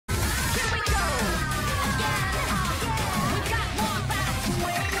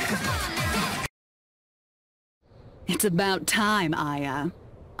It's about time, Aya.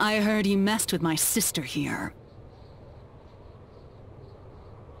 I heard you messed with my sister here.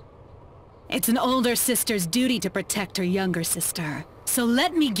 It's an older sister's duty to protect her younger sister. So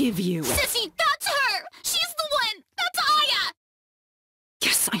let me give you... Sissy, that's her! She's the one! That's Aya!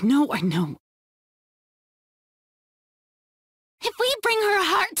 Yes, I know. If we bring her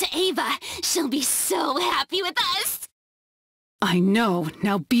heart to Ava, she'll be so happy with us! I know.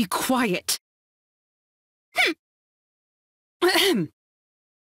 Now be quiet.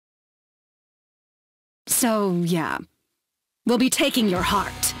 So, yeah. We'll be taking your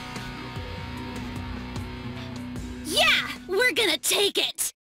heart. Yeah! We're gonna take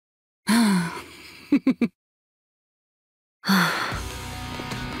it!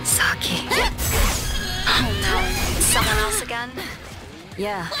 Saki. Oh no, someone else again?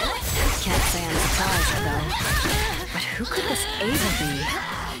 Yeah, can't say I'm surprised though. But who could this Ava be?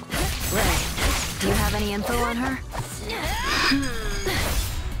 Ray, do you have any info on her?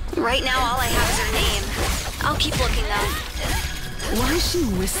 Right now all I have is her name. I'll keep looking though. Why is she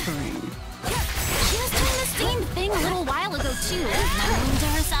whispering? She was doing the same thing a little while ago too, mumbling to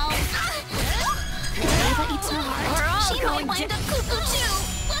herself. If Ava eats her heart, she might wind up cuckoo too!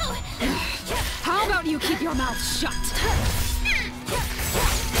 How about you keep your mouth shut?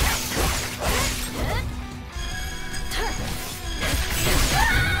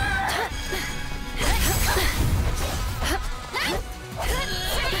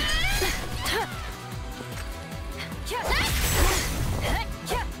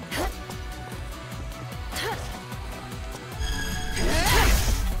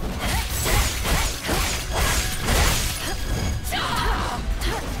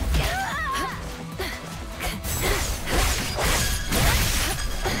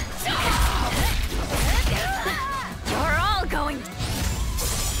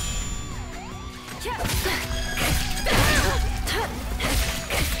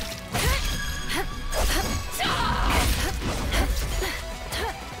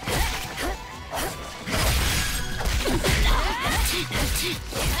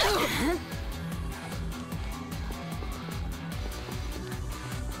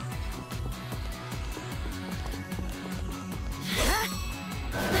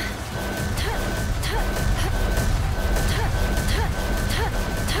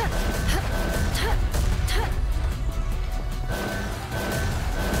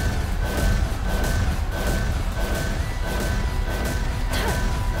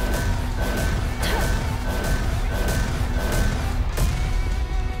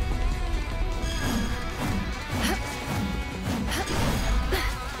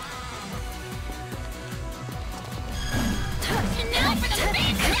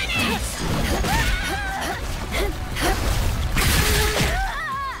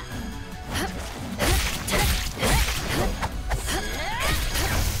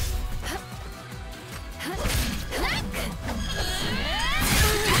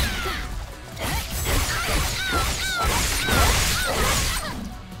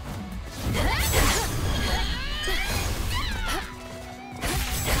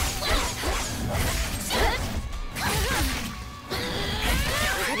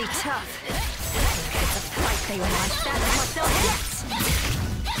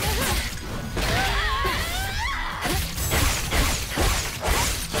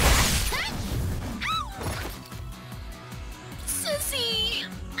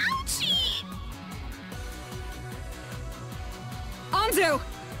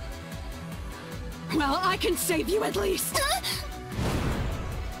 Well, I can save you at least.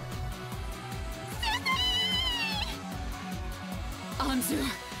 Anzu,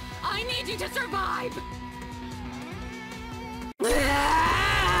 I need you to survive. You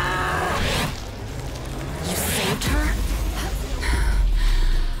saved her?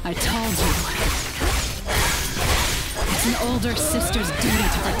 I told you. It's an older sister's duty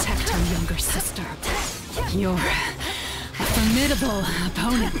to protect her younger sister. You're a formidable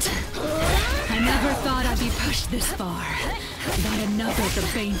opponent. I never thought I'd be pushed this far by another of the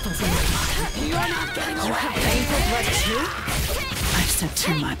Banefuls in my life. You're not getting away! You have Baneful blood too? I've said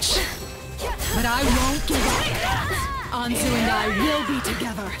too much. But I won't give up. Anzu and I will be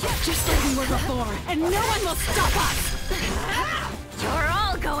together, just like we were before, and no one will stop us! You're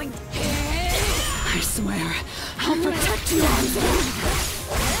all going... I swear, I'll protect you, Anzu!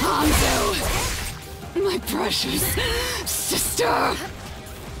 Anzu! My precious sister!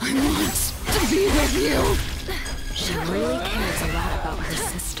 I want to be with you! She really cares a lot about her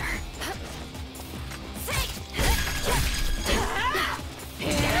sister.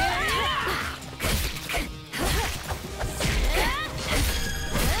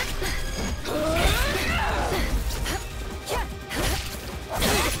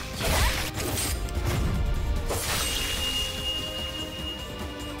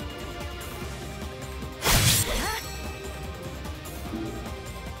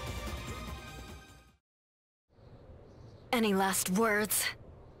 Any last words?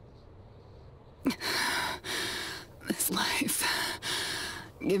 This life,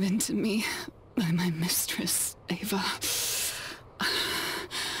 given to me by my mistress, Ava.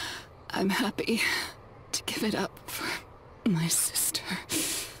 I'm happy to give it up for my sister.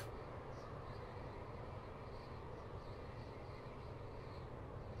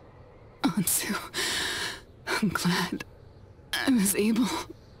 Ansu, I'm glad I was able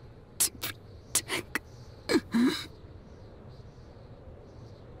to protect.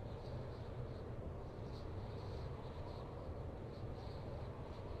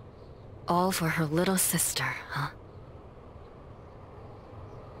 All for her little sister, huh?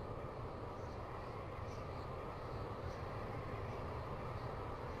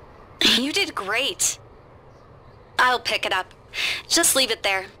 You did great. I'll pick it up. Just leave it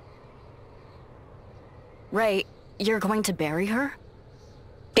there. Ray, you're going to bury her?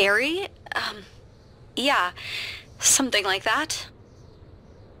 Bury? Yeah. Something like that.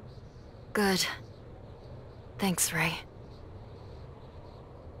 Good. Thanks, Ray.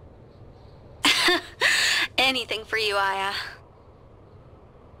 Anything for you, Aya.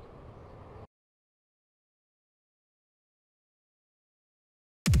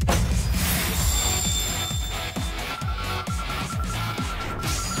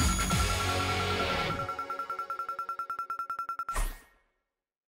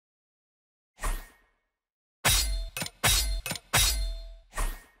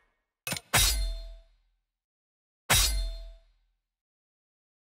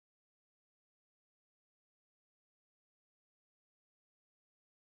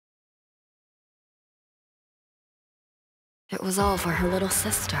 It was all for her little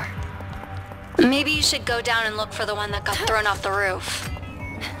sister. Maybe you should go down and look for the one that got thrown off the roof.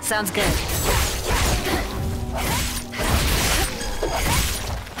 Sounds good.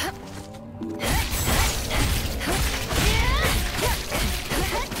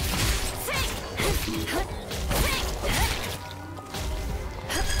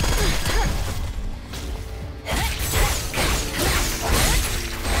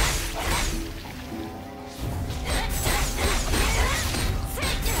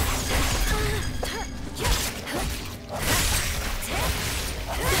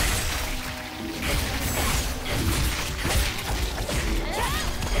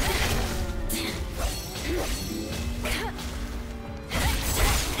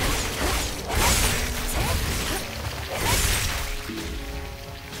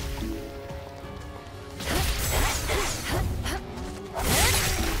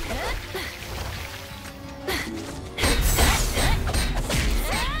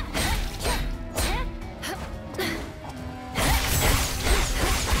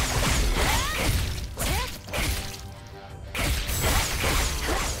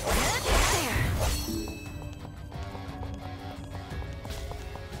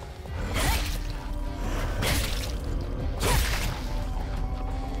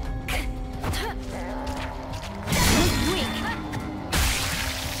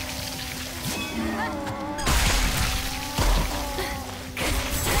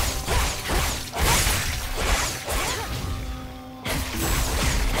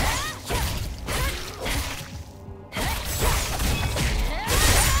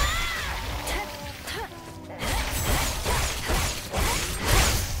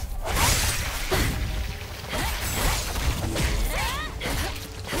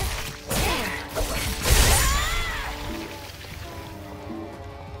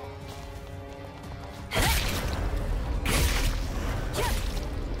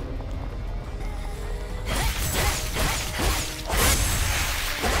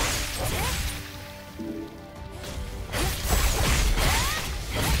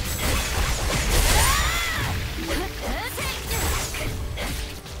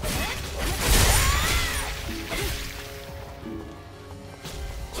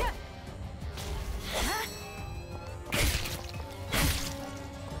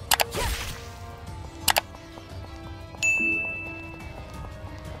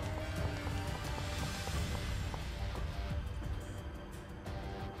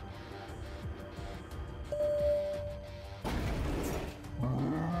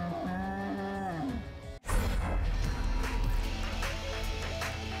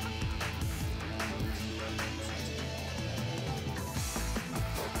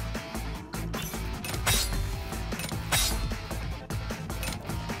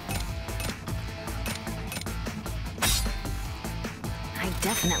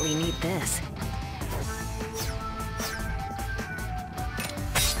 Definitely need this.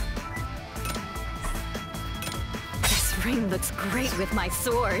 This ring looks great with my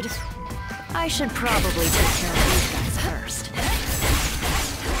sword. I should probably take care of these guys first.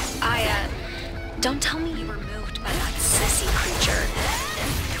 Aya, don't tell me you were moved by that sissy creature.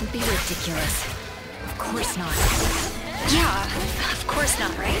 Don't be ridiculous. Of course not. Yeah, of course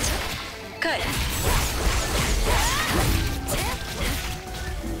not, right? Good.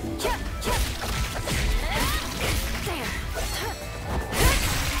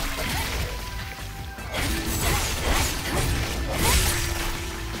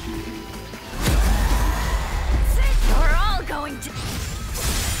 We're all going to...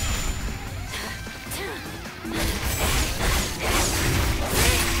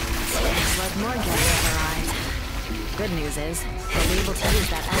 Looks like more guests have arrived. Good news is, we'll be able to use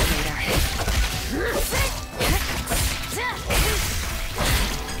that elevator.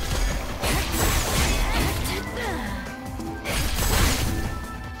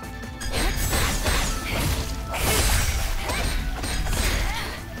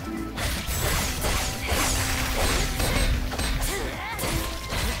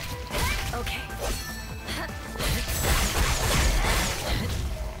 Okay.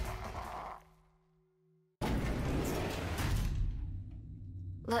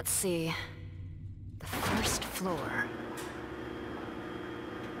 Let's see. The first floor.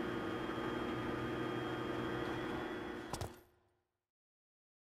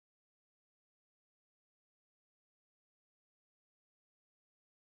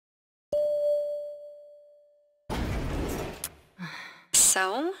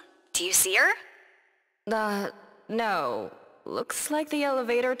 So, do you see her? No. Looks like the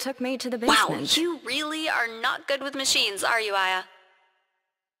elevator took me to the Wow, basement. you really are not good with machines, are you, Aya?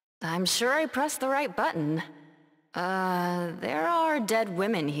 I'm sure I pressed the right button. There are dead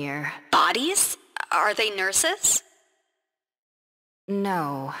women here. Bodies? Are they nurses?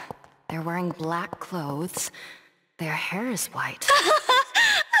 No. They're wearing black clothes. Their hair is white.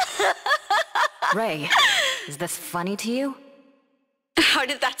 Ray, is this funny to you? How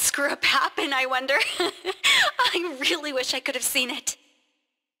did that screw-up happen, I wonder? I really wish I could have seen it.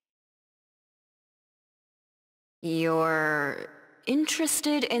 You're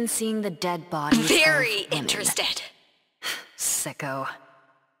interested in seeing the dead bodies of Very women. interested. Sicko.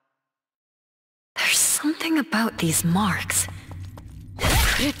 There's something about these marks.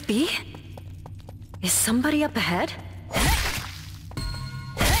 Could it be? Is somebody up ahead?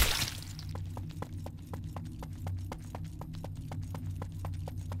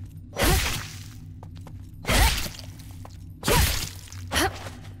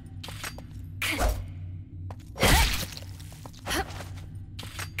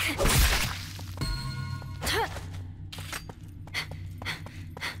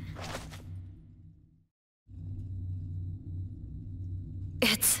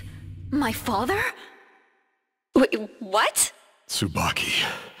 It's my father? Wait, what? Tsubaki.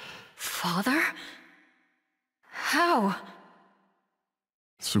 Father? How?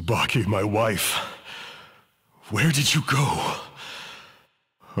 Tsubaki, my wife. Where did you go?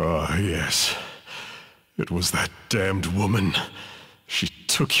 Ah, yes. It was that damned woman. She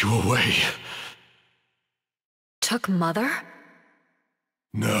took you away. Took Mother?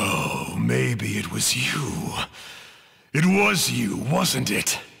 No, maybe it was you. It was you, wasn't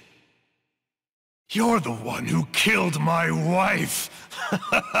it? You're the one who killed my wife!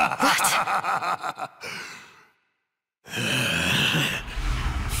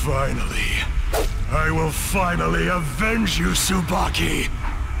 Finally. I will finally avenge you, Tsubaki!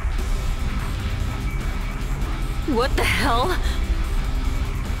 What the hell?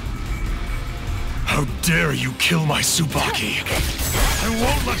 How dare you kill my Tsubaki! I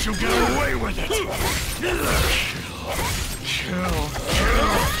won't let you get away with it! Kill!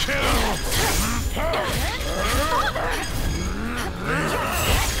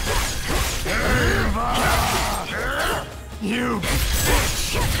 You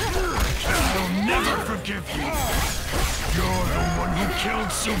bitch! I'll never forgive you! You're the one who killed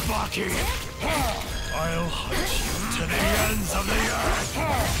Tsubaki! I'll hunt you to the ends of the earth!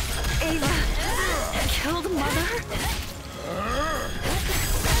 Ava killed Mother?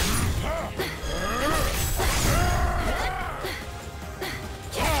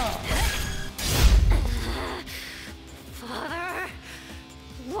 Father,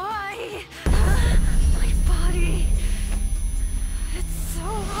 why? My body, it's so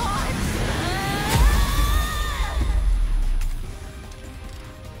hot.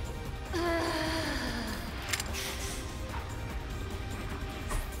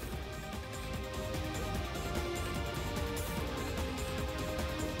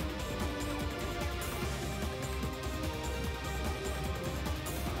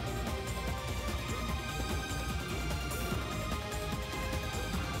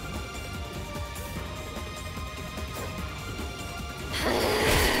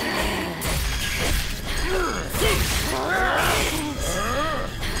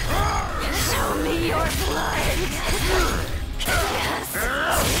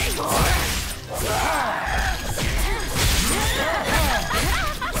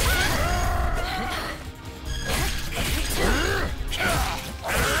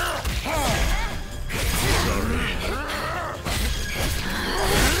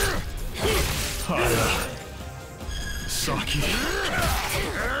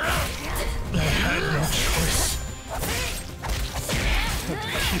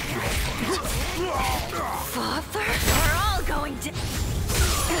 Father? We're all going to...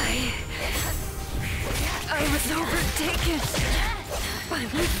 I was overtaken by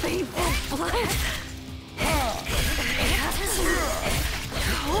my painful blood. I have to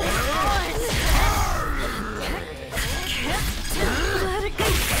hold on. I can't let it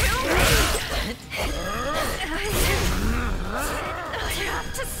consume me. I have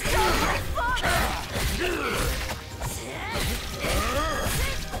to stop my father.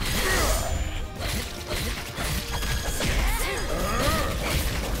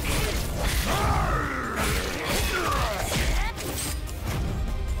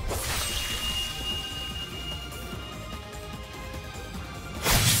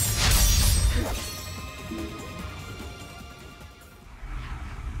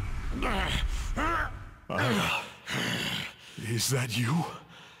 Is that you?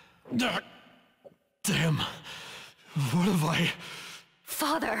 Damn. What have I...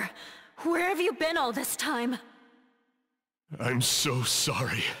 Father, where have you been all this time? I'm so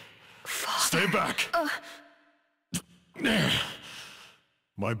sorry. Father. Stay back.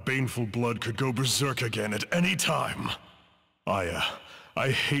 My baneful blood could go berserk again at any time. Aya, I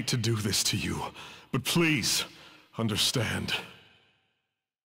hate to do this to you, but please, understand.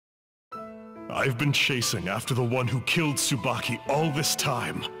 I've been chasing after the one who killed Tsubaki all this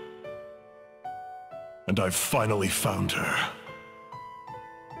time. And I've finally found her.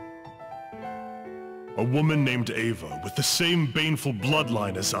 A woman named Ava, with the same baneful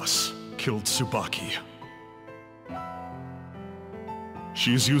bloodline as us, killed Tsubaki.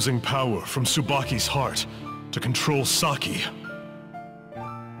 She is using power from Tsubaki's heart to control Saki.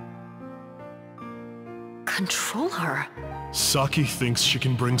 Control her? Saki thinks she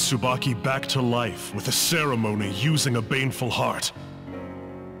can bring Tsubaki back to life with a ceremony using a baneful heart.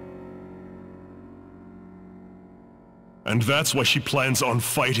 And that's why she plans on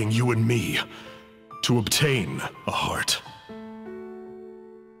fighting you and me, to obtain a heart.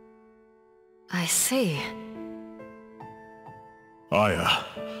 I see. Aya,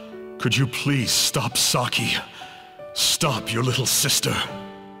 could you please stop Saki? Stop your little sister.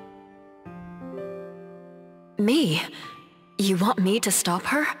 Me? You want me to stop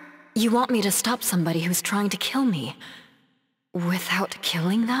her? You want me to stop somebody who's trying to kill me, without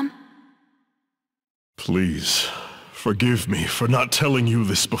killing them? Please, forgive me for not telling you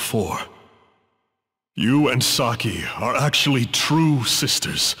this before. You and Saki are actually true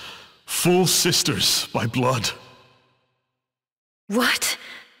sisters. Full sisters by blood. What?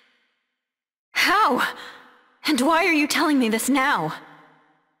 How? And why are you telling me this now?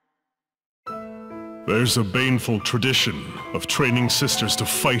 There's a baneful tradition of training sisters to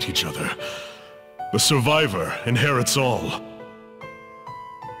fight each other. The survivor inherits all.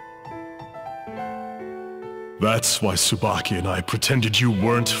 That's why Tsubaki and I pretended you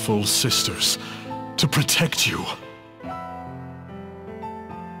weren't full sisters. To protect you.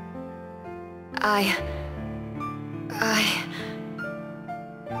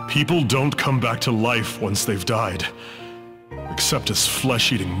 People don't come back to life once they've died. Except as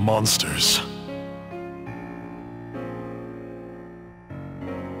flesh-eating monsters.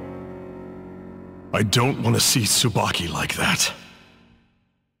 I don't want to see Tsubaki like that.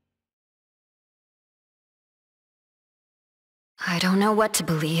 I don't know what to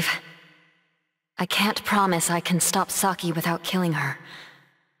believe. I can't promise I can stop Saki without killing her,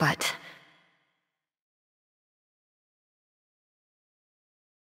 but...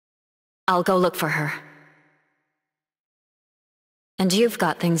 I'll go look for her. And you've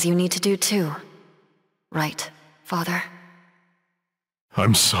got things you need to do too. Right, Father?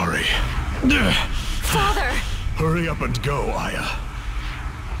 I'm sorry. Father! Hurry up and go, Aya.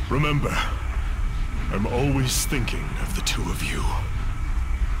 Remember, I'm always thinking of the two of you.